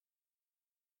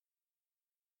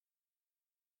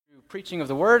Preaching of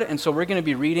the Word, and so we're going to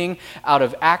be reading out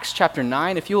of Acts chapter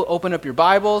 9. If you'll open up your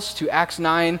Bibles to Acts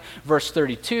 9, verse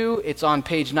 32, it's on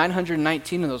page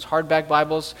 919 of those hardback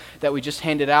Bibles that we just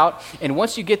handed out. And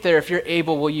once you get there, if you're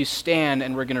able, will you stand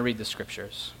and we're going to read the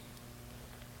scriptures.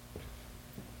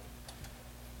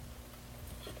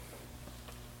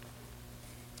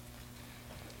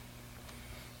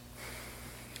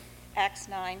 Acts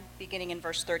 9, beginning in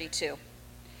verse 32.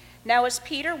 Now as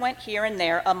Peter went here and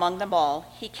there among them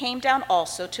all, he came down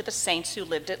also to the saints who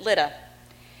lived at Lydda.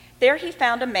 There he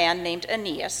found a man named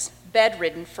Aeneas,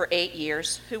 bedridden for 8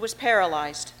 years, who was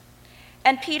paralyzed.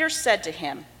 And Peter said to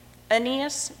him,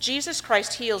 Aeneas, Jesus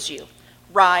Christ heals you.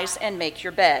 Rise and make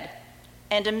your bed.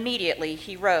 And immediately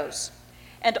he rose.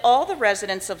 And all the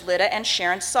residents of Lydda and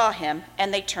Sharon saw him,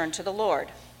 and they turned to the Lord.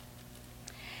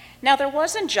 Now there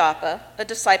was in Joppa a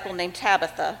disciple named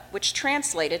Tabitha, which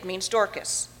translated means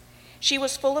Dorcas. She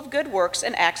was full of good works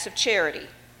and acts of charity.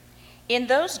 In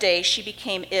those days she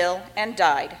became ill and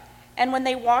died, and when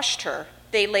they washed her,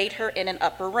 they laid her in an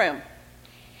upper room.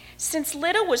 Since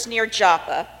Lydda was near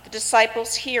Joppa, the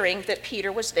disciples, hearing that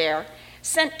Peter was there,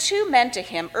 sent 2 men to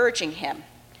him, urging him,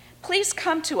 Please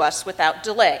come to us without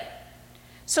delay.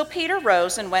 So Peter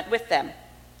rose and went with them,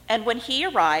 and when he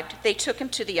arrived, they took him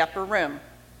to the upper room.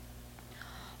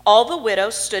 All the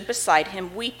widows stood beside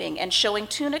him, weeping and showing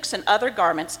tunics and other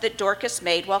garments that Dorcas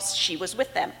made while she was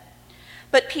with them.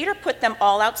 But Peter put them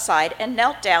all outside and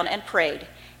knelt down and prayed.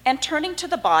 And turning to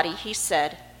the body, he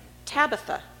said,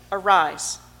 Tabitha,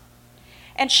 arise.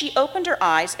 And she opened her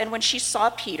eyes, and when she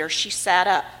saw Peter, she sat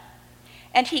up.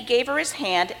 And he gave her his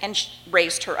hand and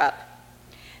raised her up.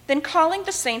 Then calling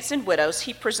the saints and widows,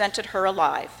 he presented her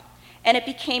alive. And it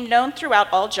became known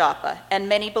throughout all Joppa, and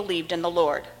many believed in the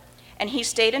Lord. And he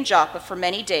stayed in Joppa for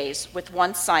many days with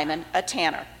one Simon, a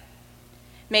tanner.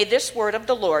 May this word of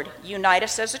the Lord unite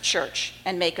us as a church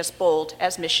and make us bold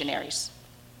as missionaries.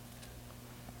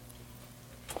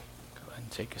 Go ahead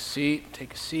and take a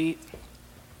seat.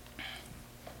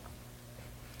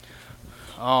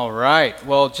 All right.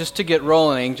 Well, just to get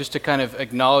rolling, just to kind of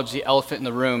acknowledge the elephant in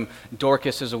the room,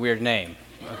 Dorcas is a weird name.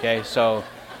 Okay, so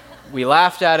we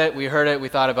laughed at it, we heard it, we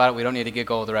thought about it, we don't need to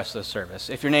giggle the rest of the service.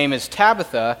 If your name is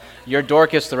Tabitha, you're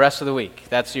Dorcas the rest of the week.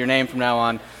 That's your name from now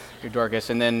on, you're Dorcas,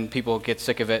 and then people get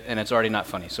sick of it and it's already not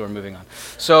funny, so we're moving on.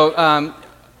 So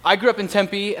I grew up in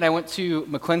Tempe and I went to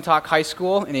McClintock High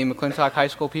School. Any McClintock High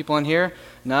School people in here?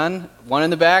 None? One in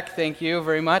the back, thank you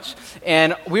very much.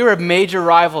 And we were major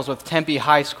rivals with Tempe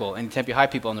High School, and Tempe High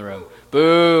people in the room.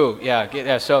 Boo!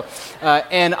 Yeah. So,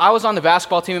 and I was on the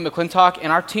basketball team at McClintock,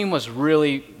 and our team was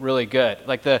really, really good.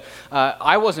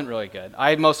 I wasn't really good.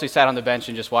 I mostly sat on the bench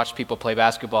and just watched people play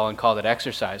basketball and called it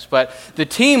exercise. But the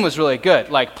team was really good,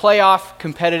 like playoff,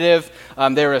 competitive.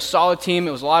 They were a solid team.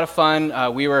 It was a lot of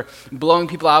fun. We were blowing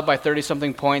people out by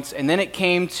 30-something points. And then it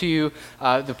came to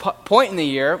the point in the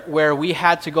year where we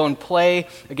had to go and play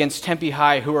against Tempe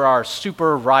High, who were our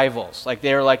super rivals. Like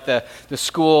they were like the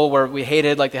school where we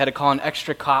hated, like they had to call in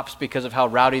extra cops because of how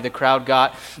rowdy the crowd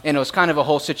got, and it was kind of a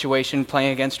whole situation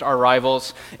playing against our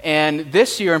rivals. And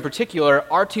this year in particular,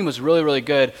 our team was really, really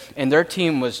good, and their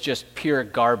team was just pure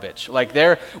garbage. Like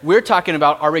we're talking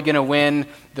about, are we going to win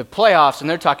the playoffs, and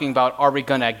they're talking about, are we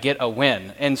going to get a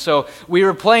win? And so we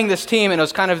were playing this team, and it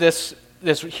was kind of this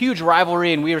huge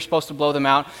rivalry, and we were supposed to blow them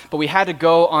out, but we had to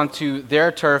go onto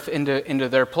their turf into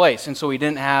their place, and so we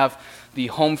didn't have the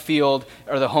home field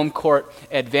or the home court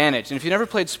advantage. And if you've never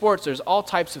played sports, there's all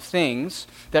types of things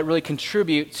that really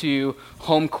contribute to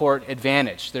home court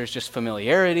advantage. There's just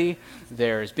familiarity,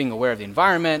 there's being aware of the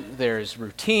environment, there's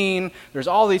routine, there's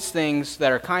all these things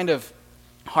that are kind of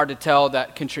hard to tell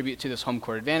that contribute to this home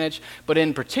court advantage. But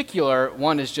in particular,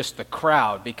 one is just the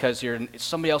crowd, because you're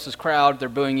somebody else's crowd, they're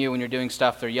booing you when you're doing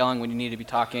stuff, they're yelling when you need to be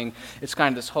talking. It's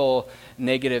kind of this whole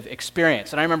negative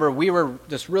experience. And I remember we were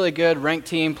this really good ranked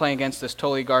team playing against this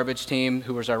totally garbage team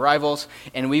who was our rivals,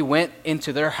 and we went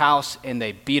into their house and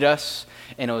they beat us,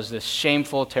 and it was this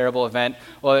shameful, terrible event.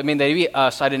 Well, I mean, they beat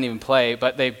us, I didn't even play,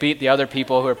 but they beat the other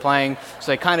people who were playing,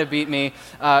 so they kind of beat me.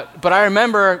 But I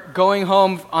remember going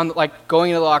home,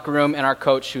 going into the locker room, and our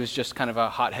coach, who was just kind of a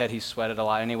hothead, he sweated a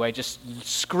lot anyway, just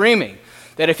screaming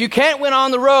that if you can't win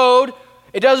on the road,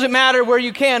 it doesn't matter where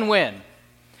you can win.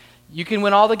 You can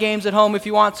win all the games at home if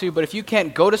you want to, but if you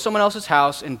can't go to someone else's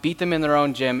house and beat them in their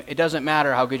own gym, it doesn't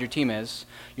matter how good your team is.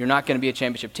 You're not going to be a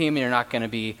championship team, and you're not going to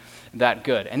be that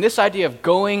good. And this idea of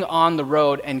going on the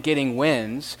road and getting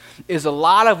wins is a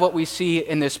lot of what we see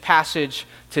in this passage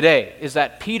today, is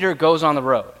that Peter goes on the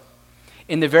road.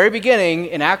 In the very beginning,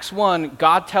 in Acts 1,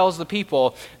 God tells the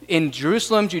people, in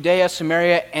Jerusalem, Judea,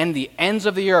 Samaria, and the ends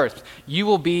of the earth, you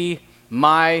will be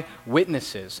my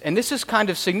witnesses. And this is kind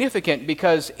of significant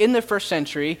because in the first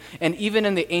century, and even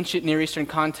in the ancient Near Eastern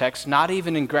context, not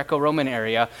even in Greco-Roman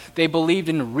area, they believed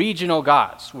in regional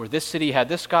gods, where this city had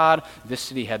this god, this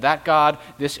city had that god,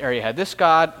 this area had this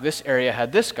god, this area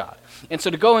had this god. And so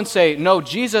to go and say, no,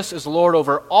 Jesus is Lord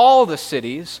over all the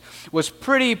cities, was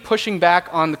pretty pushing back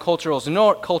on the culture's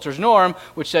norm,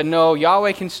 which said, no,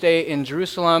 Yahweh can stay in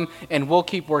Jerusalem, and we'll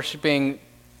keep worshiping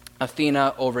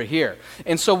Athena over here.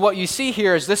 And so what you see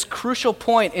here is this crucial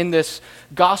point in this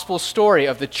gospel story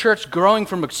of the church growing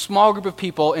from a small group of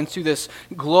people into this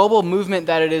global movement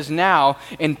that it is now,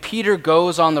 and Peter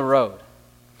goes on the road.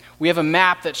 We have a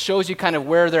map that shows you kind of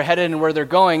where they're headed and where they're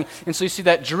going. And so you see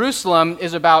that Jerusalem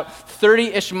is about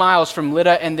 30-ish miles from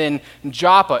Lydda and then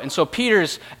Joppa. And so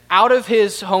Peter's out of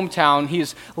his hometown.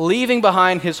 He's leaving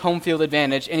behind his home field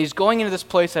advantage, and he's going into this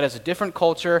place that has a different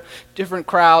culture, different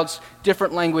crowds,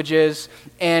 different languages.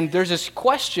 And there's this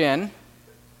question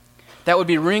that would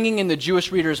be ringing in the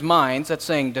Jewish readers' minds that's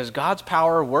saying, does God's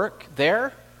power work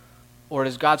there, or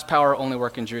does God's power only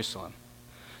work in Jerusalem?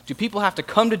 Do people have to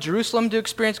come to Jerusalem to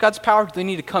experience God's power? Do they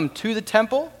need to come to the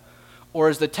temple? Or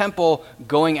is the temple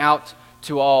going out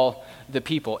to all the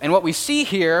people? And what we see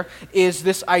here is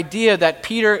this idea that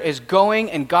Peter is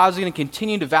going, and God's going to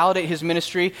continue to validate his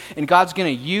ministry, and God's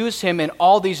going to use him in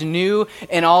all these new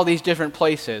and all these different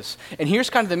places. And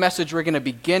here's kind of the message we're going to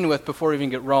begin with before we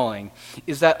even get rolling,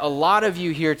 is that a lot of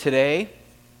you here today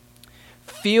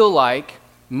feel like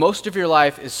most of your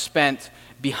life is spent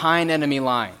behind enemy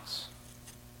lines.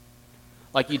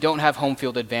 Like you don't have home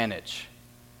field advantage.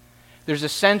 There's a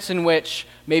sense in which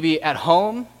maybe at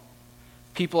home,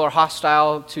 people are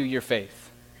hostile to your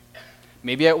faith.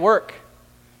 Maybe at work,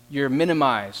 you're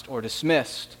minimized or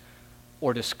dismissed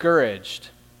or discouraged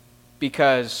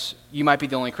because you might be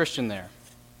the only Christian there.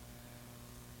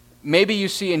 Maybe you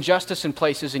see injustice in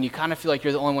places and you kind of feel like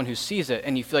you're the only one who sees it,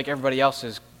 and you feel like everybody else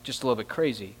is just a little bit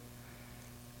crazy.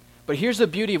 But here's the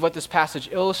beauty of what this passage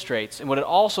illustrates, and what it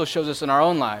also shows us in our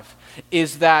own life,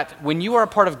 is that when you are a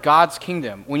part of God's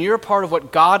kingdom, when you're a part of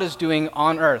what God is doing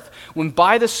on earth, when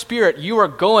by the Spirit you are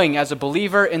going as a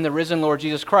believer in the risen Lord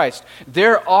Jesus Christ,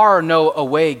 there are no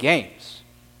away games.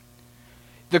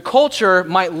 The culture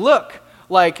might look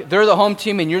like they're the home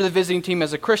team and you're the visiting team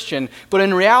as a Christian, but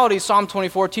in reality, Psalm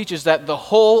 24 teaches that the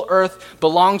whole earth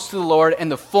belongs to the Lord and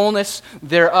the fullness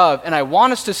thereof. And I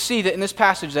want us to see that in this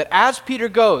passage, that as Peter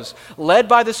goes, led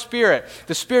by the Spirit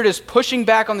is pushing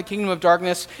back on the kingdom of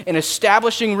darkness and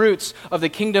establishing roots of the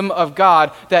kingdom of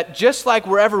God, that just like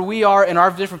wherever we are in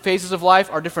our different phases of life,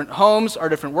 our different homes, our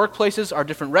different workplaces, our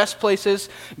different rest places,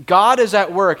 God is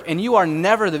at work, and you are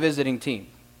never the visiting team.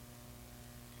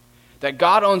 That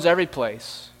God owns every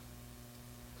place,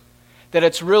 that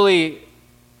it's really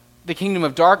the kingdom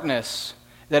of darkness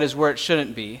that is where it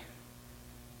shouldn't be,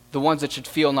 the ones that should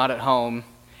feel not at home,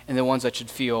 and the ones that should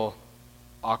feel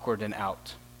awkward and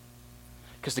out.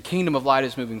 Because the kingdom of light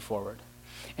is moving forward.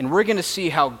 And we're going to see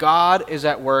how God is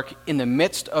at work in the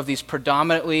midst of these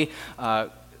predominantly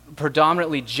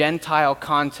Gentile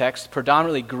context,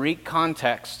 predominantly Greek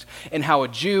context, and how a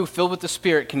Jew filled with the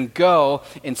Spirit can go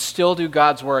and still do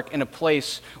God's work in a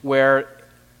place where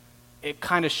it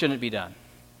kind of shouldn't be done.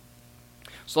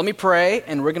 So let me pray,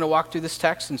 and we're going to walk through this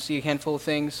text and see a handful of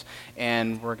things,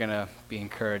 and we're going to be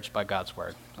encouraged by God's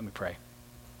word. Let me pray.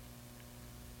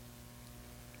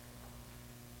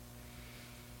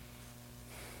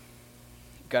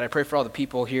 God, I pray for all the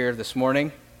people here this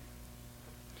morning,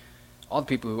 all the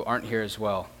people who aren't here as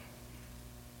well,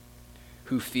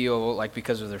 who feel like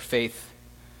because of their faith,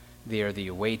 they are the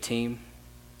away team.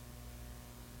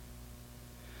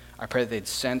 I pray that they'd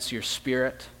sense your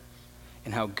Spirit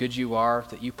and how good you are,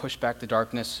 that you push back the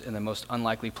darkness in the most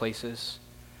unlikely places,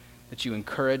 that you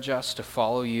encourage us to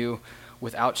follow you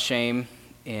without shame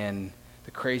in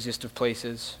the craziest of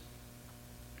places.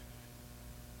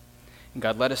 And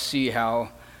God, let us see how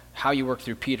you work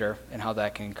through Peter and how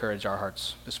that can encourage our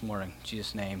hearts this morning. In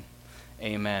Jesus' name,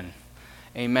 amen.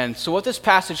 Amen. So what this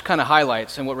passage kind of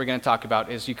highlights, and what we're going to talk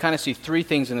about, is you kind of see three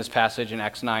things in this passage in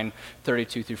Acts 9,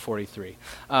 32 through 43.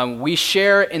 We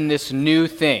share in this new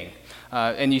thing.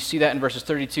 And you see that in verses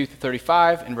 32 through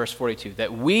 35 and verse 42,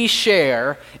 that we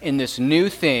share in this new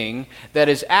thing that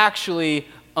is actually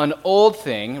an old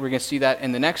thing. We're going to see that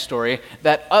in the next story,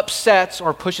 that upsets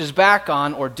or pushes back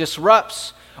on or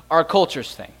disrupts our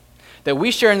culture's thing. That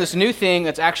we share in this new thing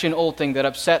that's actually an old thing that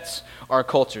upsets our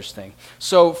culture's thing.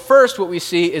 So first what we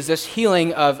see is this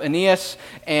healing of Aeneas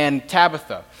and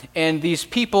Tabitha. And these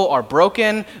people are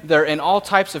broken, they're in all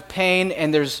types of pain,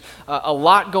 and there's a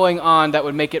lot going on that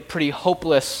would make it pretty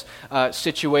hopeless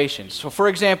situations. So for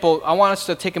example, I want us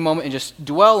to take a moment and just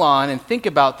dwell on and think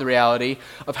about the reality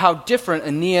of how different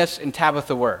Aeneas and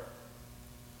Tabitha were.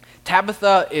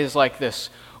 Tabitha is like this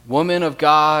woman of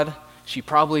God. She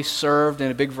probably served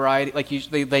in a big variety.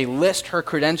 They list her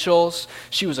credentials.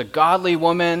 She was a godly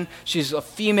woman. She's a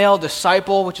female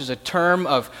disciple, which is a term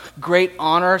of great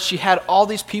honor. She had all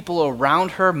these people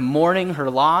around her mourning her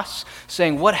loss,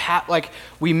 saying,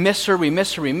 we miss her, we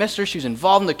miss her, we miss her. She was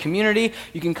involved in the community.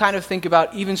 You can kind of think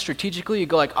about, even strategically, you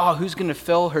go like, oh, who's going to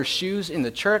fill her shoes in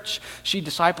the church? She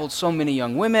discipled so many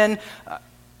young women.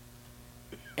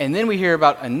 And then we hear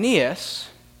about Aeneas,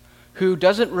 who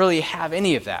doesn't really have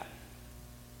any of that.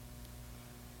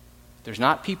 There's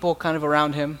not people kind of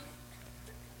around him.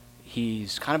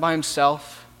 He's kind of by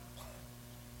himself.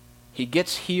 He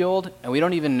gets healed, and we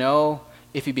don't even know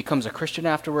if he becomes a Christian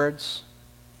afterwards.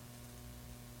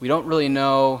 We don't really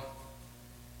know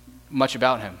much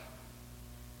about him.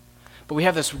 But we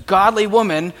have this godly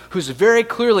woman who's very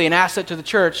clearly an asset to the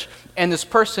church, and this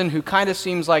person who kind of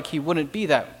seems like he wouldn't be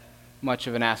that much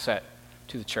of an asset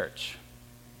to the church.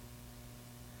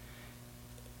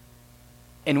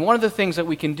 And one of the things that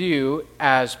we can do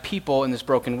as people in this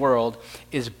broken world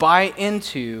is buy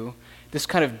into this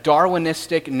kind of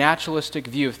Darwinistic, naturalistic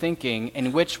view of thinking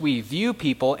in which we view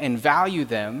people and value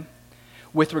them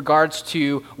with regards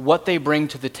to what they bring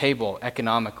to the table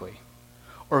economically,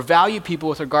 or value people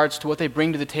with regards to what they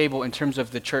bring to the table in terms of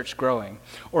the church growing,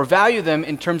 or value them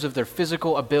in terms of their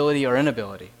physical ability or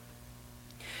inability.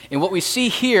 And what we see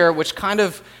here, which kind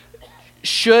of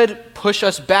should push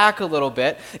us back a little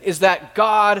bit, is that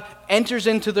God enters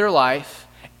into their life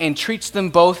and treats them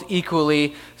both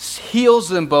equally, heals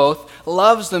them both,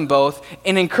 loves them both,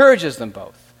 and encourages them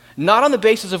both. Not on the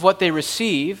basis of what they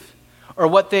receive or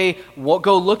what they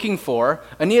go looking for.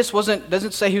 Aeneas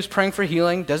doesn't say he was praying for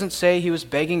healing, doesn't say he was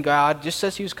begging God, just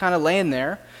says he was kind of laying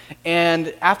there.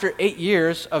 And after 8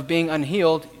 years of being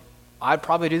unhealed, I'd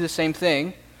probably do the same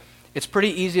thing. It's pretty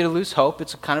easy to lose hope.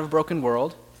 It's a kind of a broken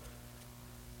world.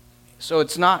 So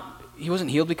he wasn't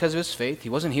healed because of his faith. He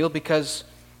wasn't healed because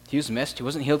he was missed. He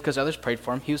wasn't healed because others prayed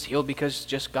for him. He was healed because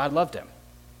just God loved him.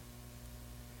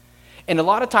 And a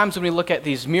lot of times when we look at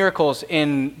these miracles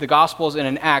in the Gospels and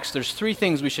in Acts, there's 3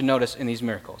 things we should notice in these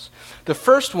miracles. The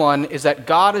first one is that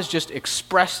God is just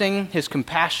expressing his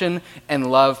compassion and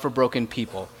love for broken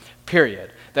people, period.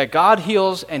 That God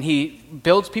heals and he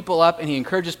builds people up and he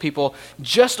encourages people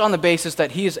just on the basis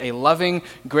that he is a loving,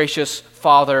 gracious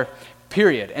Father,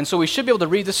 period. And so we should be able to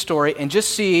read this story and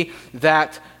just see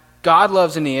that God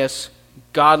loves Aeneas,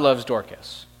 God loves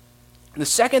Dorcas. The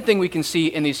second thing we can see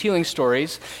in these healing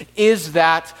stories is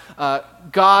that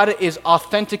God is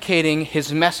authenticating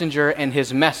his messenger and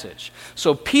his message.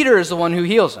 So Peter is the one who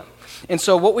heals him. And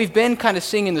so what we've been kind of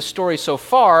seeing in the story so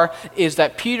far is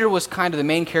that Peter was kind of the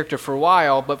main character for a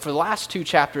while, but for the last 2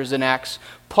 chapters in Acts,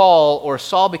 Paul or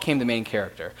Saul became the main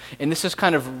character. And this is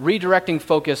kind of redirecting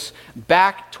focus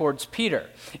back towards Peter.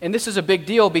 And this is a big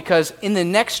deal because in the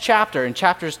next chapter, in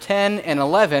chapters 10 and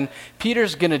 11,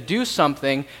 Peter's going to do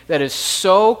something that is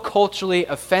so culturally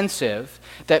offensive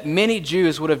that many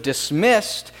Jews would have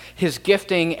dismissed his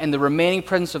gifting and the remaining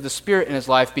presence of the Spirit in his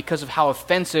life because of how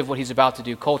offensive what he's about to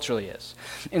do culturally is.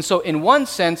 And so in one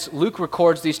sense, Luke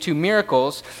records these 2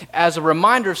 miracles as a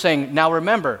reminder of saying, now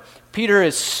remember, Peter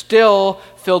is still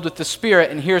filled with the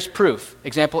Spirit, and here's proof.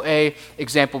 Example A,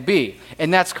 example B.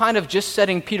 And that's kind of just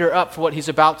setting Peter up for what he's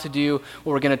about to do,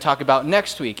 what we're going to talk about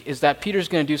next week, is that Peter's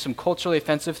going to do some culturally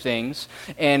offensive things,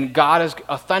 and God is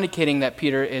authenticating that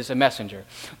Peter is a messenger.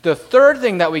 The third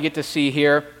thing that we get to see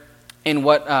here in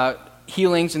what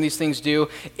healings and these things do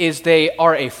is they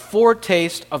are a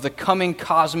foretaste of the coming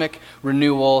cosmic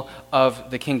renewal of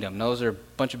the kingdom. Now, those are a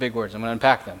bunch of big words. I'm going to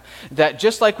unpack them. That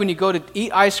just like when you go to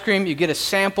eat ice cream, you get a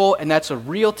sample, and that's a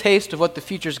real taste of what the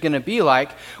future is going to be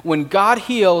like. When God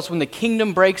heals, when the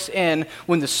kingdom breaks in,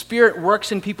 when the Spirit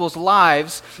works in people's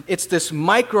lives, it's this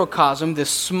microcosm,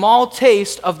 this small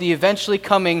taste of the eventually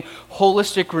coming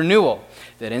holistic renewal.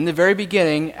 That in the very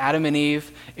beginning, Adam and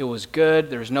Eve, it was good,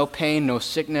 there was no pain, no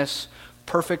sickness,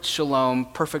 perfect shalom,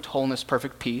 perfect wholeness,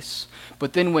 perfect peace.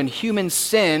 But then when humans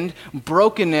sinned,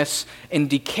 brokenness and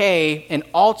decay and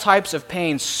all types of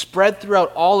pain spread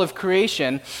throughout all of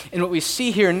creation. And what we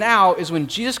see here now is when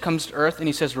Jesus comes to earth and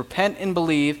he says, repent and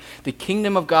believe, the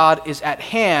kingdom of God is at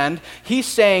hand. He's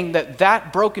saying that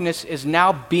that brokenness is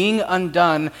now being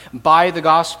undone by the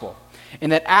gospel.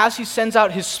 And that as he sends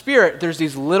out his Spirit, there's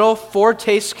these little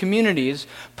foretaste communities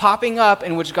popping up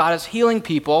in which God is healing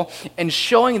people and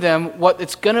showing them what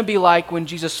it's going to be like when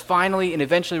Jesus finally and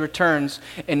eventually returns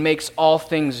and makes all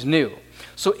things new.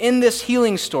 So in this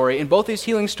healing story, in both these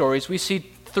healing stories, we see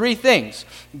three things: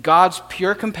 God's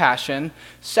pure compassion,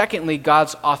 secondly,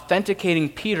 God's authenticating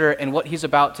Peter and what he's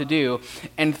about to do,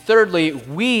 and thirdly,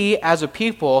 we as a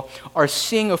people are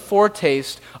seeing a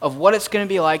foretaste of what it's going to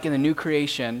be like in the new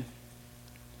creation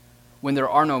when there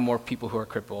are no more people who are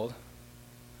crippled,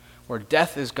 where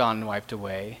death is gone and wiped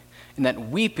away, and that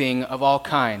weeping of all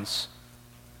kinds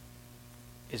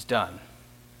is done.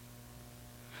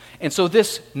 And so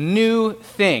this new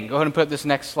thing, go ahead and put up this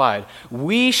next slide.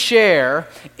 We share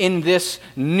in this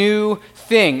new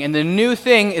thing. And the new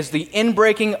thing is the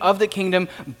inbreaking of the kingdom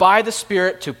by the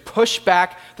Spirit to push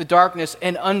back the darkness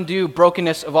and undo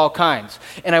brokenness of all kinds.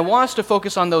 And I want us to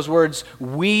focus on those words,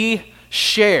 we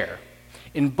share.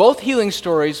 In both healing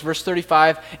stories, verse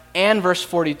 35 and verse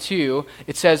 42,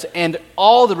 it says, and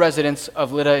all the residents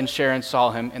of Lydda and Sharon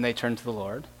saw him, and they turned to the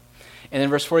Lord. And then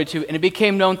verse 42, and it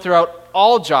became known throughout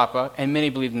all Joppa, and many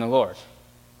believed in the Lord.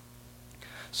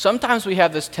 Sometimes we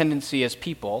have this tendency as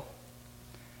people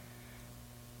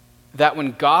that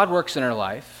when God works in our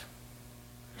life,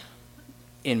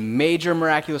 in major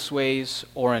miraculous ways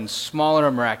or in smaller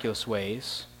miraculous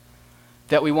ways,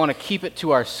 that we want to keep it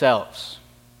to ourselves.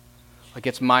 Like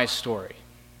it's my story.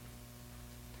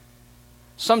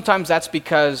 Sometimes that's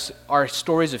because our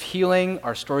stories of healing,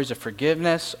 our stories of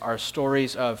forgiveness, our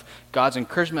stories of God's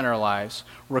encouragement in our lives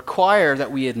require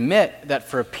that we admit that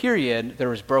for a period there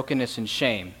was brokenness and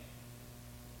shame.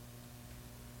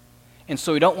 And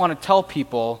so we don't want to tell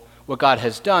people what God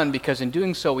has done, because in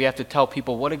doing so we have to tell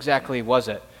people what exactly was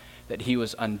it that he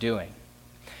was undoing.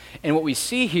 And what we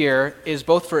see here is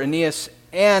both for Aeneas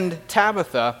and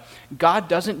Tabitha, God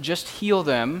doesn't just heal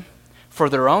them for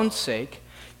their own sake,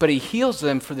 but he heals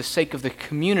them for the sake of the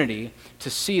community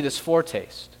to see this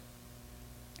foretaste.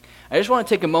 I just want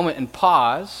to take a moment and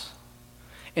pause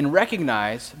and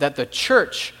recognize that the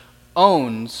church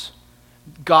owns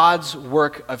God's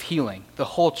work of healing, the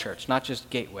whole church, not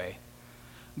just Gateway.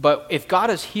 But if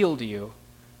God has healed you,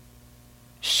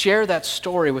 share that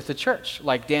story with the church,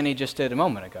 like Danny just did a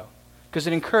moment ago, because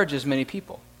it encourages many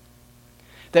people.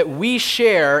 That we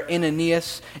share in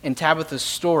Aeneas and Tabitha's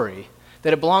story,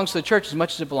 that it belongs to the church as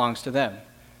much as it belongs to them.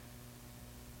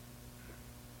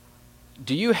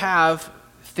 Do you have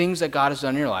things that God has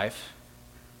done in your life,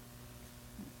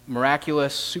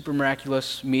 miraculous, super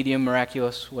miraculous, medium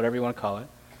miraculous, whatever you want to call it,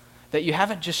 that you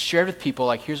haven't just shared with people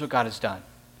like, here's what God has done?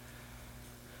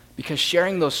 Because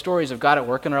sharing those stories of God at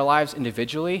work in our lives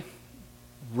individually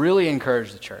really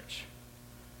encourage the church.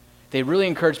 They really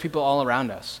encourage people all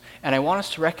around us. And I want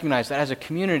us to recognize that as a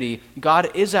community,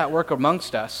 God is at work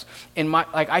amongst us. And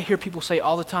I hear people say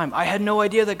all the time, I had no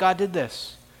idea that God did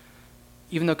this.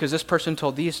 Even though, because this person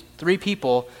told these three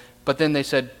people, but then they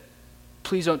said,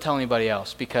 please don't tell anybody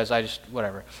else because I just,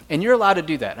 whatever. And you're allowed to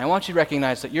do that. And I want you to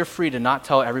recognize that you're free to not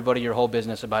tell everybody your whole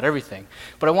business about everything.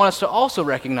 But I want us to also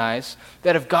recognize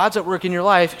that if God's at work in your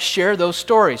life, share those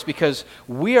stories, because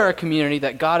we are a community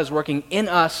that God is working in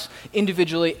us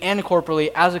individually and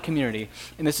corporately as a community.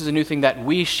 And this is a new thing that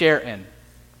we share in.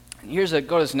 And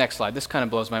go to this next slide. This kind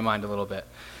of blows my mind a little bit.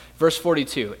 Verse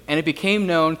 42, and it became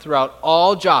known throughout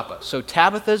all Joppa. So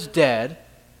Tabitha's dead.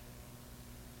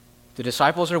 The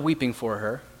disciples are weeping for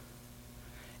her.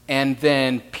 And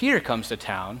then Peter comes to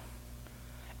town.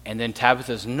 And then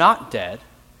Tabitha's not dead.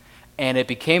 And it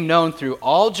became known through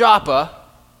all Joppa.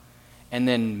 And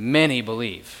then many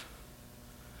believe.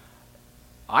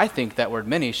 I think that word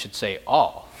many should say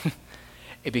all.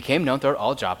 It became known throughout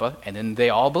all Joppa. And then they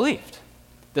all believed.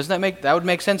 That would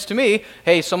make sense to me.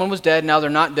 Hey, someone was dead, now they're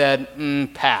not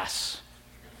dead. Pass.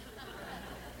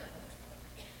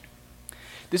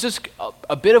 This is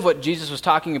a bit of what Jesus was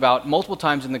talking about multiple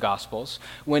times in the Gospels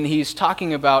when he's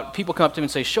talking about people come up to him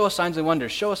and say, show us signs and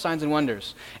wonders, show us signs and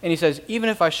wonders. And he says, even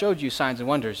if I showed you signs and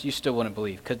wonders, you still wouldn't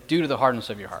believe, because due to the hardness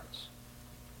of your hearts.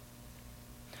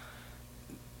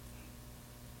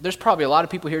 There's probably a lot of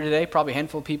people here today, probably a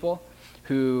handful of people,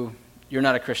 who you're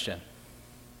not a Christian.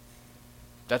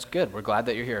 That's good. We're glad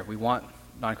that you're here. We want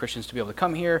non-Christians to be able to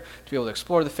come here, to be able to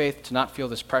explore the faith, to not feel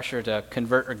this pressure to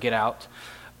convert or get out.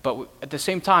 But at the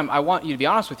same time, I want you to be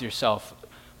honest with yourself.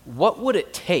 What would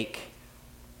it take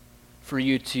for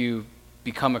you to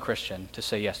become a Christian, to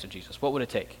say yes to Jesus? What would it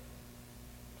take?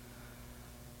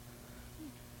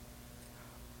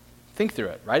 Think through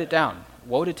it. Write it down.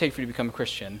 What would it take for you to become a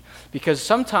Christian? Because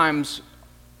sometimes,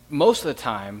 most of the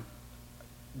time,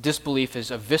 disbelief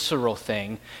is a visceral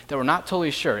thing that we're not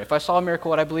totally sure. If I saw a miracle,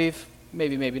 would I believe?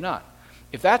 Maybe, maybe not.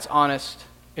 If that's honest,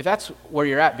 if that's where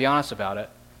you're at, be honest about it.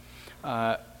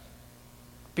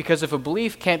 Because if a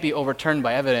belief can't be overturned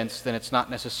by evidence, then it's not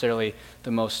necessarily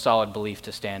the most solid belief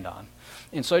to stand on.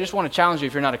 And so I just want to challenge you,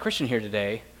 if you're not a Christian here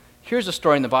today, here's a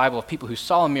story in the Bible of people who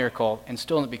saw a miracle and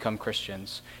still didn't become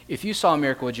Christians. If you saw a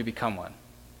miracle, would you become one?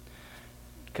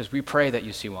 Because we pray that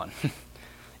you see one,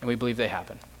 and we believe they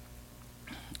happen.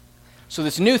 So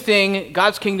this new thing,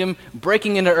 God's kingdom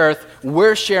breaking into earth,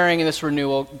 we're sharing in this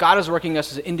renewal. God is working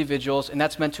us as individuals, and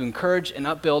that's meant to encourage and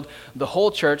upbuild the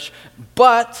whole church.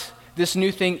 But this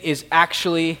new thing is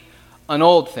actually an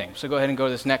old thing. So go ahead and go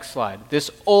to this next slide.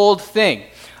 This old thing.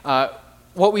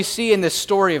 What we see in this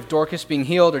story of Dorcas being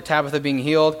healed or Tabitha being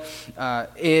healed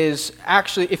is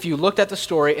actually, if you looked at the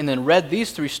story and then read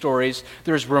these three stories,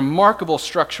 there's remarkable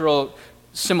structural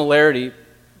similarity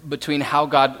between how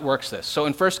God works this. So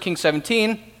in 1 Kings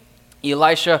 17,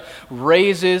 Elijah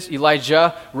raises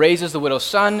the widow's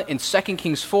son. In 2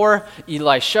 Kings 4,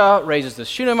 Elisha raises the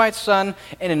Shunammite's son.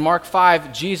 And in Mark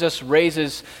 5, Jesus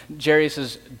raises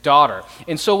Jairus' daughter.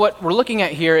 And so what we're looking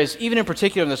at here is, even in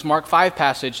particular in this Mark 5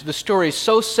 passage, the story is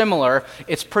so similar,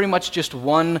 it's pretty much just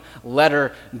one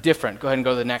letter different. Go ahead and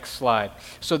go to the next slide.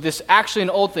 So this actually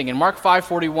an old thing. In Mark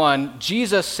 5:41,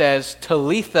 Jesus says,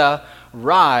 Talitha,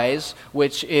 rise,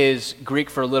 which is Greek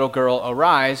for little girl,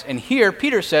 arise. And here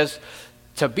Peter says,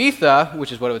 Tabitha,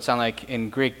 which is what it would sound like in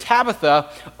Greek, Tabitha,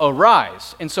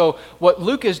 arise. And so what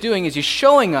Luke is doing is he's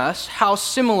showing us how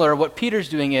similar what Peter's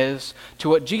doing is to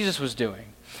what Jesus was doing,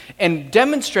 and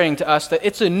demonstrating to us that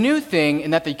it's a new thing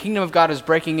and that the kingdom of God is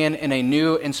breaking in a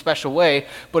new and special way,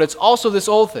 but it's also this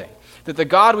old thing. That the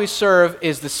God we serve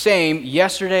is the same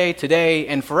yesterday, today,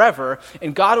 and forever.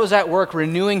 And God was at work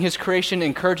renewing his creation,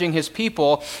 encouraging his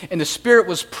people, and the Spirit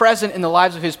was present in the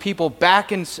lives of his people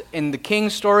back in the king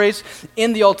stories,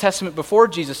 in the Old Testament before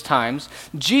Jesus' times.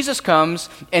 Jesus comes,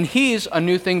 and he's a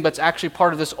new thing, but it's actually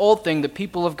part of this old thing, the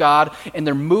people of God and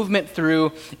their movement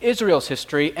through Israel's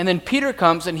history. And then Peter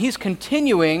comes, and he's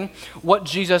continuing what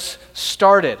Jesus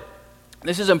started.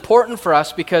 This is important for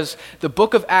us because the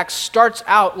book of Acts starts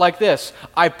out like this.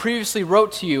 I previously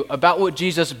wrote to you about what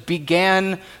Jesus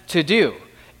began to do,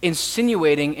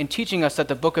 insinuating and teaching us that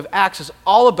the book of Acts is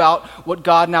all about what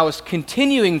God now is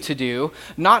continuing to do,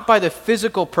 not by the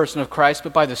physical person of Christ,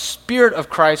 but by the Spirit of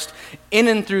Christ in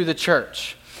and through the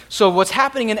church. So what's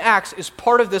happening in Acts is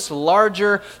part of this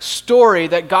larger story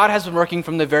that God has been working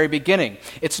from the very beginning.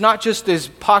 It's not just these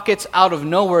pockets out of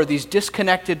nowhere, these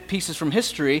disconnected pieces from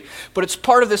history, but it's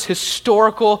part of this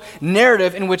historical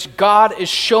narrative in which God is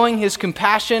showing his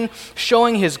compassion,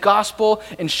 showing his gospel,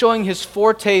 and showing his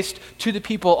foretaste to the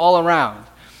people all around.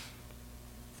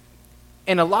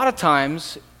 And a lot of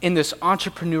times in this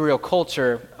entrepreneurial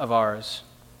culture of ours,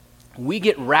 we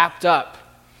get wrapped up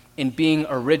in being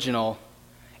original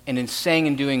and in saying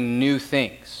and doing new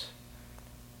things.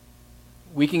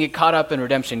 We can get caught up in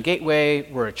Redemption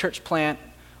Gateway. We're a church plant.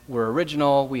 We're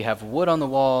original. We have wood on the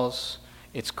walls.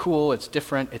 It's cool. It's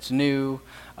different. It's new.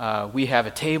 We have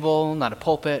a table, not a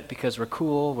pulpit, because we're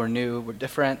cool. We're new. We're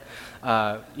different. We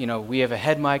have a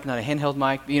head mic, not a handheld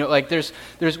mic.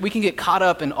 We can get caught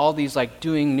up in all these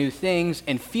doing new things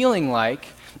and feeling like.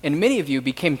 And many of you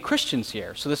became Christians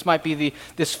here. So this might be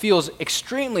this feels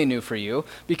extremely new for you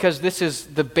because this is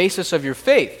the basis of your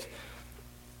faith.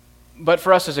 But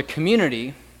for us as a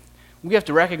community, we have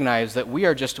to recognize that we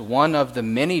are just one of the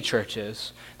many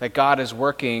churches that God is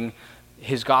working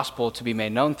his gospel to be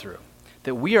made known through.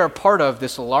 That we are a part of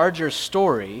this larger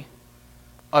story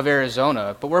of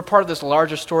Arizona, but we're part of this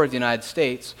larger story of the United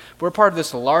States. We're part of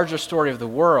this larger story of the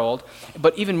world,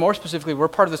 but even more specifically, we're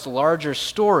part of this larger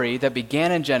story that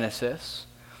began in Genesis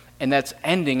and that's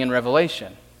ending in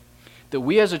Revelation. That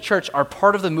we as a church are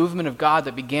part of the movement of God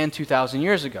that began 2,000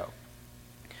 years ago.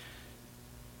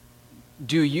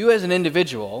 Do you as an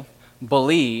individual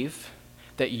believe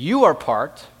that you are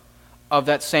part of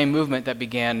that same movement that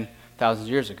began thousands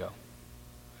of years ago?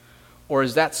 Or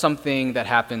is that something that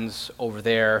happens over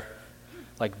there,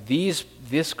 like this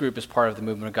group is part of the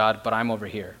movement of God, but I'm over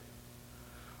here?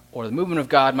 Or the movement of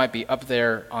God might be up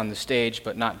there on the stage,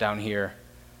 but not down here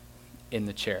in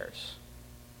the chairs.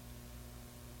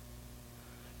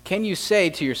 Can you say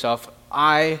to yourself,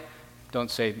 I, don't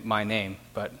say my name,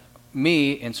 but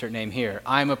me, insert name here,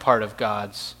 I'm a part of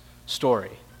God's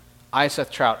story. I,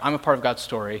 Seth Trout, I'm a part of God's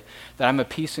story, that I'm a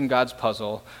piece in God's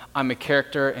puzzle, I'm a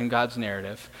character in God's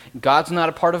narrative. God's not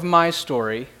a part of my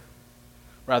story,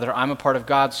 rather I'm a part of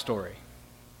God's story.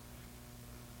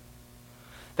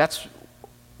 That's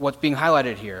what's being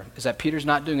highlighted here, is that Peter's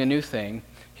not doing a new thing,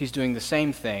 he's doing the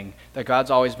same thing that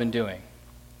God's always been doing.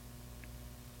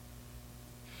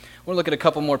 want to look at a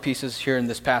couple more pieces here in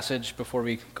this passage before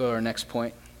we go to our next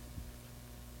point.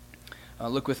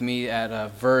 Look with me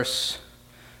at verse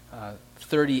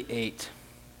 38.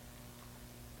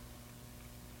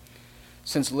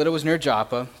 Since Lydda was near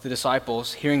Joppa, the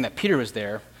disciples, hearing that Peter was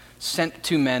there, sent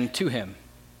 2 men to him.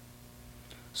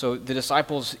 So the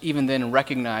disciples even then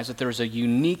recognized that there was a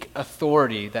unique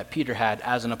authority that Peter had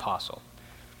as an apostle.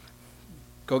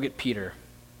 Go get Peter.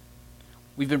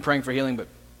 We've been praying for healing, but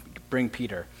bring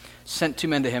Peter. Sent 2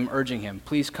 men to him, urging him,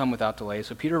 please come without delay.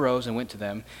 So Peter rose and went to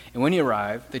them. And when he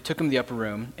arrived, they took him to the upper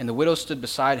room, and the widow stood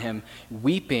beside him,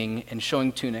 weeping and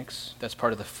showing tunics. That's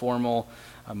part of the formal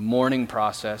mourning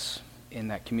process in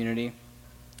that community,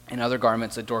 and other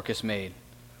garments that Dorcas made.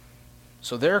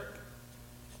 So they're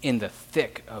in the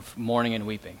thick of mourning and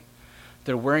weeping.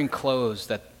 They're wearing clothes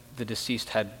that the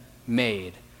deceased had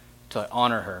made to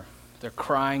honor her. They're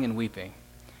crying and weeping.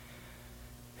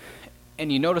 And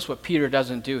you notice what Peter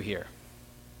doesn't do here.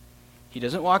 He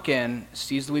doesn't walk in,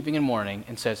 sees the weeping and mourning,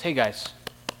 and says, hey guys,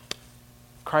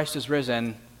 Christ is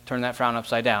risen, turn that frown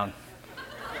upside down.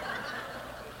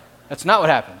 That's not what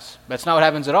happens. That's not what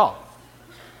happens at all.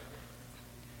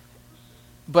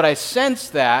 But I sense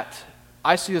that,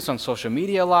 I see this on social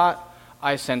media a lot,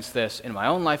 I sense this in my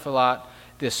own life a lot,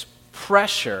 this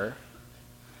pressure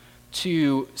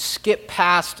to skip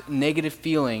past negative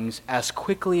feelings as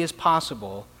quickly as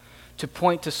possible to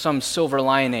point to some silver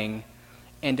lining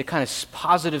and to kind of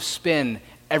positive spin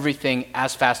everything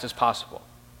as fast as possible.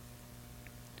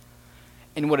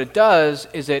 And what it does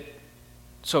is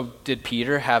so did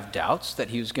Peter have doubts that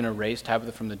he was going to raise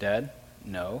Tabitha from the dead?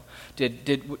 No.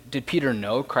 Did Peter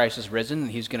know Christ is risen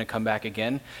and he's going to come back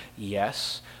again?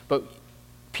 Yes. But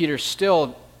Peter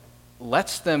still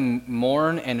lets them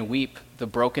mourn and weep the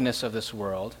brokenness of this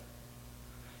world,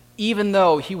 even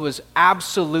though he was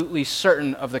absolutely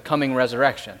certain of the coming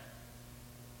resurrection.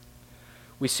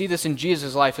 We see this in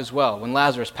Jesus' life as well, when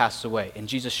Lazarus passes away, and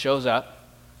Jesus shows up,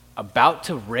 about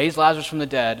to raise Lazarus from the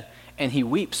dead, and he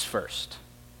weeps first.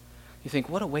 You think,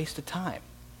 what a waste of time.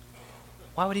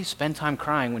 Why would he spend time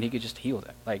crying when he could just heal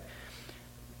it?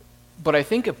 But I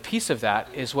think a piece of that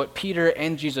is what Peter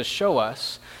and Jesus show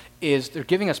us, is they're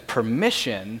giving us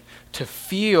permission to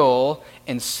feel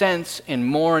and sense and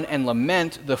mourn and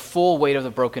lament the full weight of the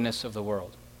brokenness of the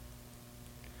world.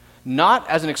 Not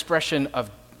as an expression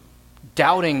of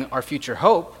doubting our future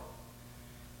hope,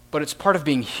 but it's part of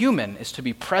being human, is to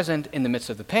be present in the midst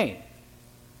of the pain.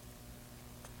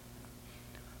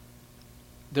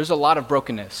 There's a lot of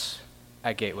brokenness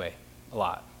at Gateway, a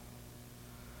lot.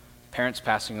 Parents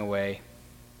passing away,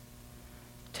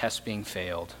 tests being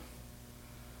failed,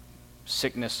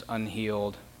 sickness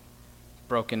unhealed,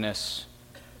 brokenness,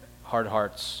 hard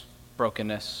hearts,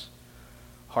 brokenness,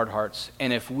 hard hearts.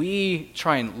 And if we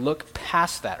try and look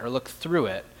past that or look through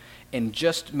it and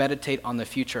just meditate on the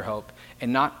future hope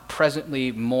and not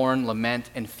presently mourn, lament,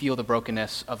 and feel the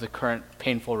brokenness of the current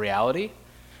painful reality,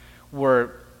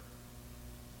 we're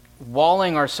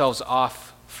walling ourselves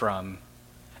off from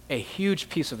a huge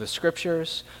piece of the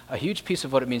scriptures, a huge piece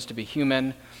of what it means to be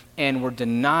human, and we're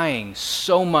denying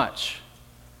so much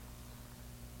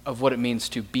of what it means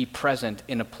to be present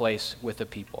in a place with a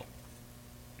people.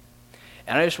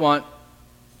 And I just wanted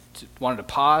to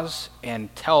pause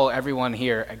and tell everyone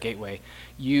here at Gateway,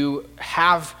 you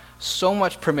have so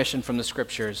much permission from the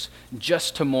scriptures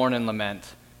just to mourn and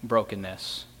lament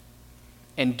brokenness.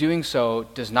 And doing so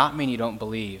does not mean you don't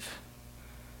believe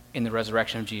in the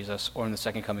resurrection of Jesus or in the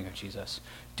second coming of Jesus.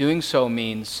 Doing so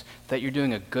means that you're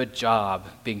doing a good job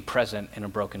being present in a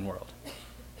broken world.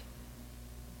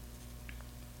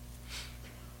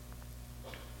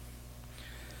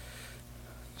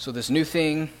 So this new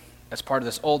thing, as part of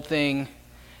this old thing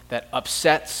that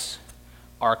upsets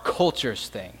our culture's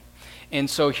thing. And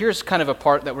so here's kind of a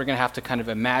part that we're going to have to kind of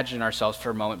imagine ourselves for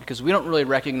a moment, because we don't really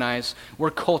recognize,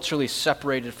 we're culturally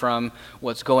separated from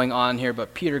what's going on here.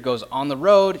 But Peter goes on the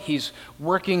road. He's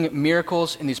working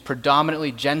miracles in these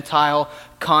predominantly Gentile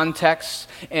contexts.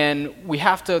 And we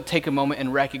have to take a moment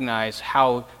and recognize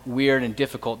how weird and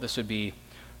difficult this would be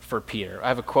for Peter. I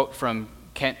have a quote from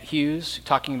Kent Hughes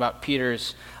talking about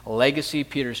Peter's legacy,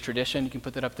 Peter's tradition. You can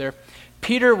put that up there.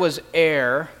 Peter was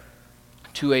heir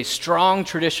to a strong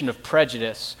tradition of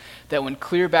prejudice that went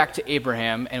clear back to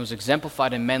Abraham and was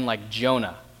exemplified in men like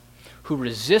Jonah, who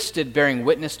resisted bearing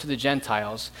witness to the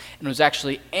Gentiles and was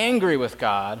actually angry with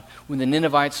God when the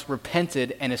Ninevites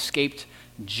repented and escaped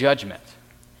judgment.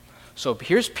 So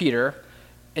here's Peter.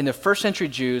 And the first century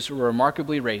Jews were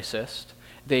remarkably racist.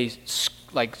 They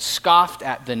like scoffed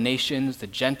at the nations, the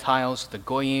Gentiles, the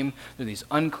Goyim. They're these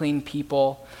unclean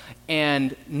people.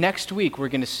 And next week, we're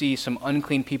going to see some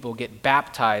unclean people get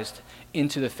baptized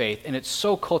into the faith, and it's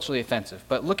so culturally offensive.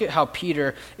 But look at how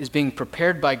Peter is being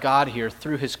prepared by God here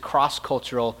through his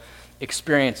cross-cultural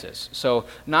experiences. So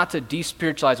not to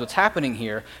despiritualize what's happening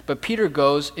here, but Peter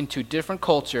goes into different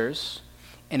cultures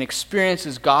and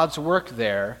experiences God's work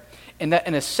there, and that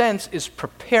in a sense is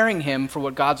preparing him for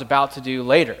what God's about to do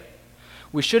later.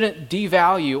 We shouldn't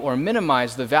devalue or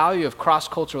minimize the value of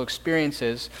cross-cultural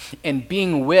experiences and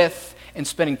being with and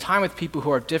spending time with people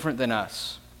who are different than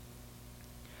us.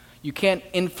 You can't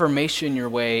information your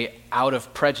way out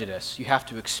of prejudice. You have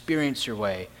to experience your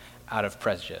way out of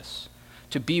prejudice.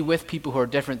 To be with people who are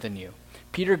different than you.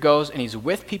 Peter goes and he's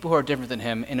with people who are different than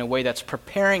him in a way that's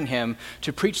preparing him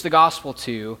to preach the gospel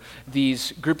to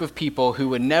these group of people who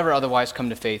would never otherwise come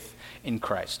to faith in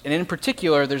Christ. And in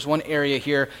particular, there's one area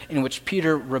here in which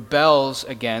Peter rebels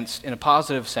against, in a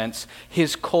positive sense,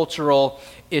 his cultural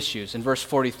issues. In verse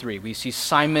 43, we see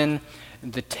Simon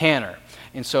the tanner.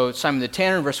 And so Simon the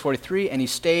tanner in verse 43, and he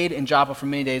stayed in Joppa for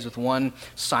many days with one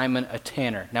Simon a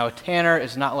tanner. Now a tanner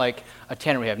is not like a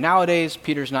tanner we have nowadays.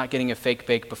 Peter's not getting a fake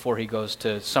bake before he goes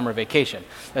to summer vacation.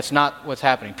 That's not what's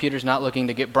happening. Peter's not looking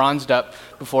to get bronzed up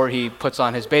before he puts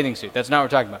on his bathing suit. That's not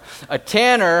what we're talking about. A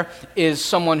tanner is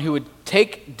someone who would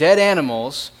take dead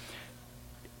animals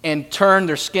and turn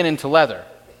their skin into leather.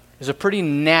 It's a pretty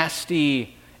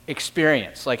nasty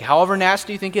experience. Like, however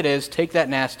nasty you think it is, take that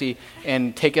nasty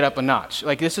and take it up a notch.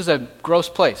 Like, this is a gross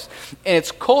place. And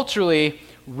it's culturally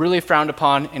really frowned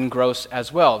upon and gross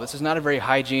as well. This is not a very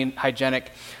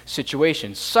hygienic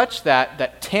situation, such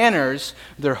that tanners,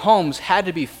 their homes had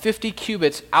to be 50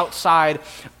 cubits outside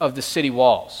of the city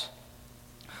walls.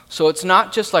 So it's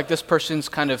not just like this person's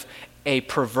kind of a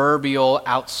proverbial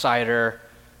outsider.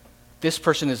 This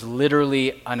person is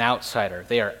literally an outsider.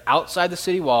 They are outside the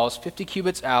city walls, 50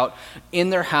 cubits out, in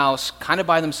their house, kind of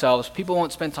by themselves. People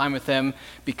won't spend time with them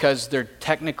because they're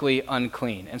technically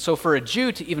unclean. And so for a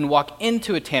Jew to even walk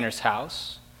into a tanner's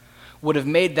house would have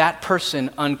made that person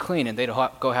unclean, and they'd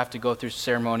have to go through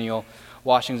ceremonial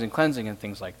washings and cleansing and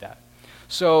things like that.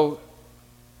 So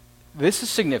this is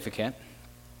significant,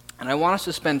 and I want us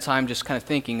to spend time just kind of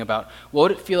thinking about what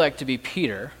would it feel like to be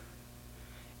Peter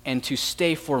and to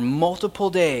stay for multiple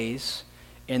days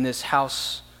in this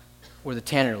house where the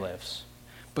tanner lives.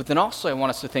 But then also I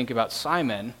want us to think about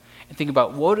Simon and think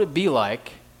about what would it be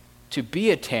like to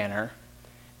be a tanner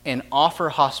and offer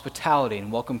hospitality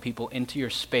and welcome people into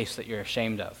your space that you're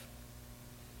ashamed of.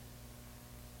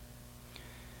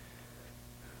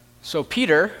 So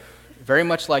Peter, very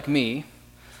much like me,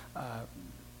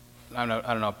 I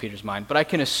don't know Peter's mind, but I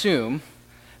can assume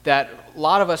that a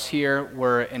lot of us here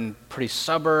were in pretty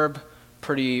suburb,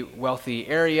 pretty wealthy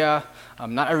area.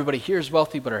 Not everybody here is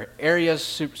wealthy, but our area's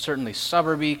certainly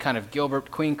suburby, kind of Gilbert,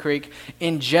 Queen Creek.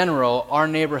 In general, our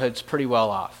neighborhood's pretty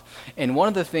well off. And one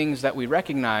of the things that we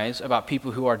recognize about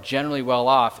people who are generally well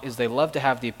off is they love to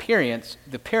have the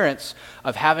appearance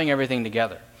of having everything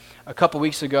together. A couple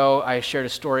weeks ago, I shared a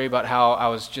story about how I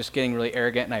was just getting really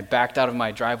arrogant and I backed out of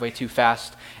my driveway too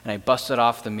fast and I busted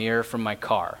off the mirror from my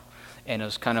car. And it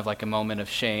was kind of like a moment of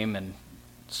shame and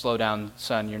slow down,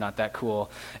 son, you're not that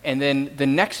cool. And then the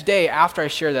next day after I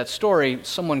shared that story,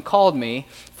 someone called me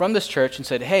from this church and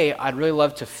said, hey, I'd really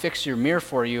love to fix your mirror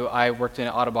for you. I worked in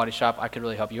an auto body shop. I could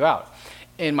really help you out.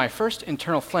 And my first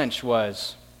internal flinch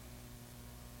was,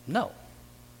 no,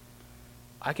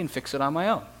 I can fix it on my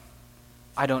own.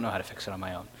 I don't know how to fix it on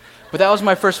my own. But that was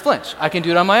my first flinch. I can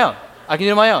do it on my own. I can do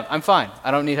it on my own. I'm fine.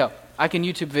 I don't need help. I can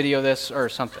YouTube video this or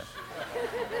something.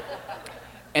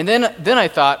 And then I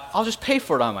thought, I'll just pay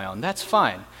for it on my own. That's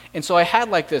fine. And so I had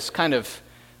like this kind of,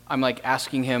 I'm like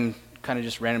asking him kind of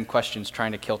just random questions,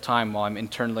 trying to kill time while I'm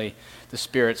internally, the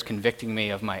Spirit's convicting me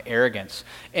of my arrogance.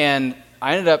 And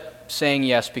I ended up saying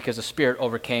yes because the Spirit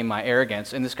overcame my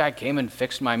arrogance. And this guy came and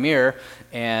fixed my mirror,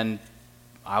 and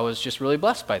I was just really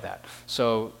blessed by that.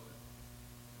 So,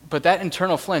 but that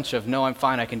internal flinch of, no, I'm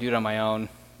fine, I can do it on my own.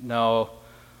 No,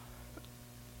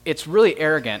 it's really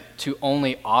arrogant to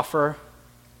only offer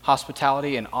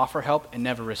hospitality and offer help and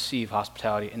never receive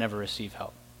hospitality and never receive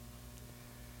help.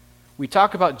 We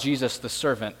talk about Jesus the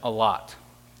servant a lot,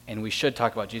 and we should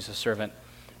talk about Jesus the servant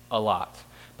a lot.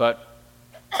 But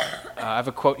I have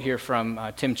a quote here from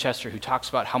Tim Chester who talks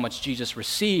about how much Jesus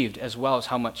received as well as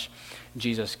how much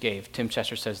Jesus gave. Tim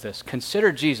Chester says this: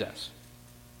 consider Jesus.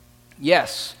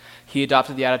 Yes, he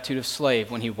adopted the attitude of slave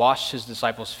when he washed his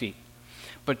disciples' feet.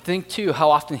 But think too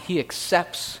how often he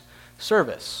accepts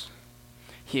service.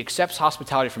 He accepts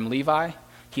hospitality from Levi.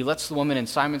 He lets the woman in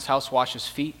Simon's house wash his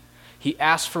feet. He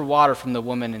asked for water from the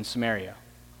woman in Samaria.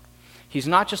 He's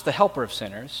not just the helper of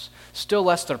sinners, still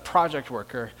less the project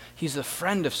worker. He's the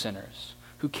friend of sinners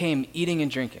who came eating and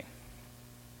drinking.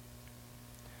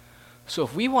 So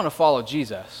if we want to follow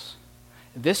Jesus,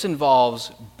 this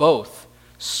involves both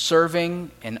serving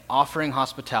and offering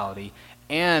hospitality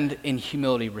and in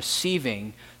humility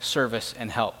receiving service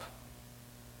and help.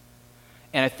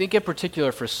 And I think in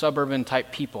particular for suburban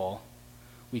type people,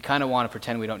 we kind of want to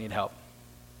pretend we don't need help.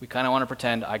 We kind of want to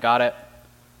pretend, I got it,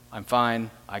 I'm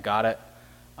fine, I got it,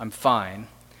 I'm fine.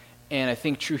 And I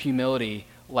think true humility,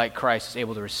 like Christ, is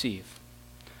able to receive.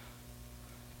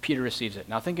 Peter receives it.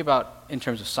 Now think about in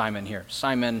terms of Simon here.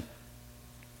 Simon,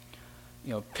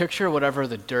 picture whatever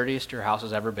the dirtiest your house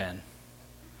has ever been,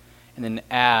 and then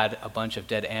add a bunch of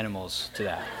dead animals to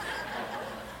that.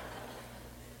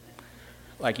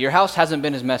 Like, your house hasn't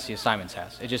been as messy as Simon's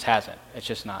has. It just hasn't. It's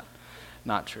just not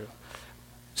true.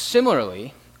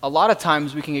 Similarly, a lot of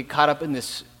times we can get caught up in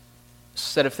this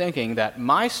set of thinking that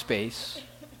my space,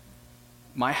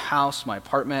 my house, my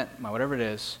apartment, my whatever it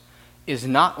is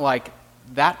not like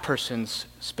that person's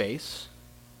space.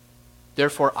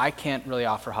 Therefore, I can't really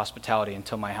offer hospitality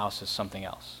until my house is something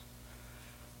else.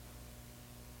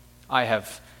 I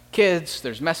have kids,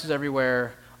 there's messes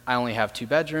everywhere, I only have 2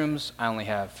 bedrooms, I only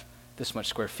have this much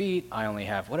square feet, I only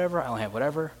have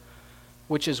whatever,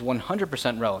 which is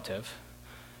 100% relative,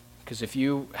 because if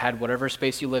you had whatever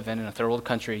space you live in a third world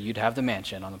country, you'd have the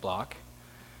mansion on the block.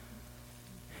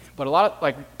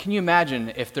 But can you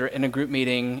imagine if they're in a group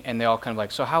meeting and they all kind of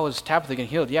like, so how was Tabitha getting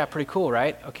healed? Yeah, pretty cool,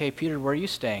 right? Okay, Peter, where are you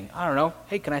staying? I don't know.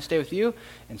 Hey, can I stay with you?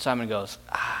 And Simon goes,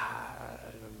 I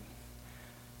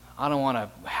don't want to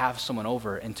have someone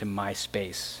over into my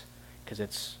space because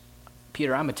it's,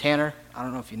 Peter, I'm a tanner. I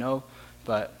don't know if you know,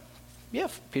 but yeah,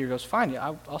 Peter goes, fine,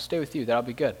 yeah, I'll stay with you. That'll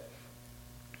be good.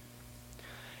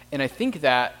 And I think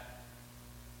that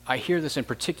I hear this in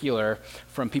particular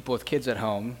from people with kids at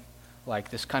home,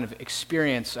 like this kind of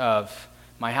experience of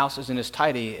my house isn't as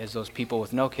tidy as those people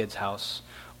with no kids' house,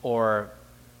 or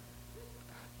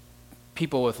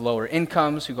people with lower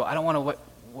incomes who go, I don't want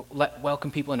to welcome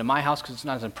people into my house because it's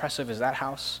not as impressive as that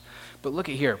house. But look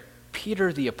at here,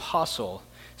 Peter the apostle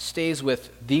stays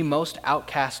with the most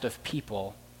outcast of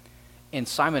people, and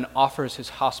Simon offers his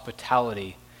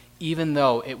hospitality, even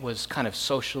though it was kind of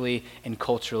socially and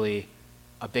culturally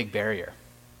a big barrier.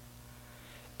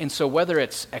 And so whether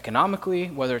it's economically,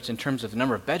 whether it's in terms of the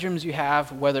number of bedrooms you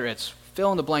have, whether it's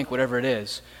fill in the blank, whatever it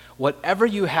is, whatever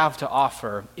you have to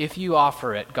offer, if you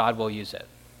offer it, God will use it.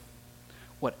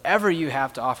 Whatever you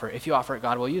have to offer, if you offer it,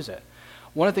 God will use it.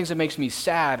 One of the things that makes me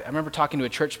sad, I remember talking to a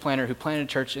church planner who planted a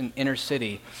church in inner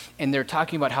city, and they're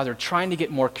talking about how they're trying to get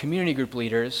more community group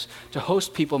leaders to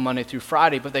host people Monday through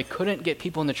Friday, but they couldn't get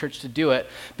people in the church to do it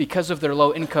because of their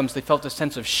low incomes. They felt a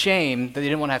sense of shame that they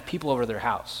didn't want to have people over their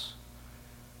house.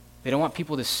 They don't want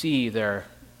people to see their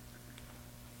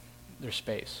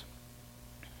space.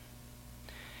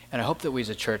 And I hope that we as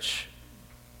a church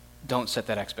don't set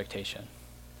that expectation.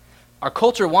 Our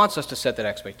culture wants us to set that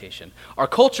expectation. Our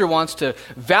culture wants to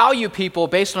value people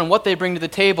based on what they bring to the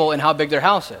table and how big their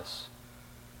house is.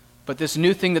 But this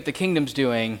new thing that the kingdom's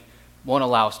doing won't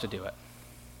allow us to do it.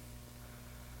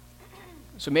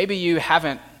 So maybe you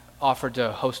haven't offered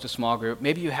to host a small group.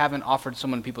 Maybe you haven't offered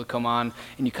people to come on,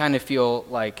 and you kind of feel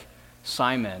like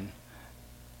Simon.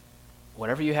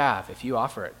 Whatever you have, if you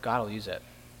offer it, God will use it.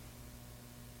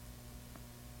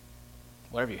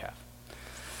 Whatever you have.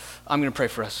 I'm going to pray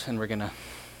for us, and we're going to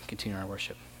continue our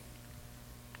worship.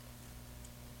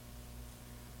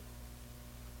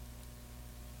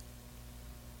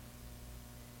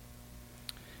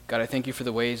 God, I thank you for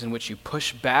the ways in which you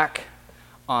push back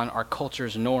on our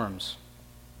culture's norms.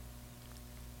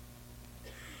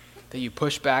 That you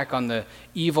push back on the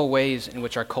evil ways in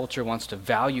which our culture wants to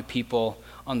value people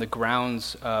on the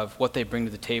grounds of what they bring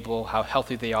to the table, how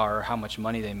healthy they are, or how much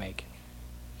money they make.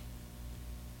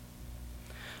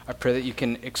 I pray that you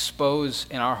can expose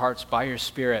in our hearts by your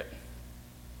Spirit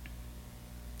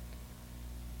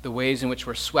the ways in which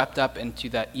we're swept up into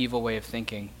that evil way of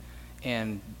thinking,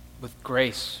 and with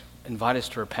grace, invite us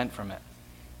to repent from it.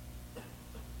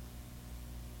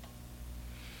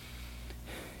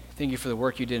 Thank you for the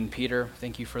work you did in Peter.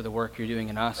 Thank you for the work you're doing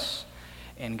in us.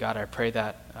 And God, I pray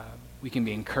that we can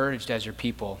be encouraged as your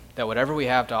people, that whatever we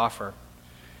have to offer,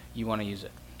 you want to use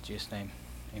it. In Jesus' name,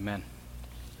 amen.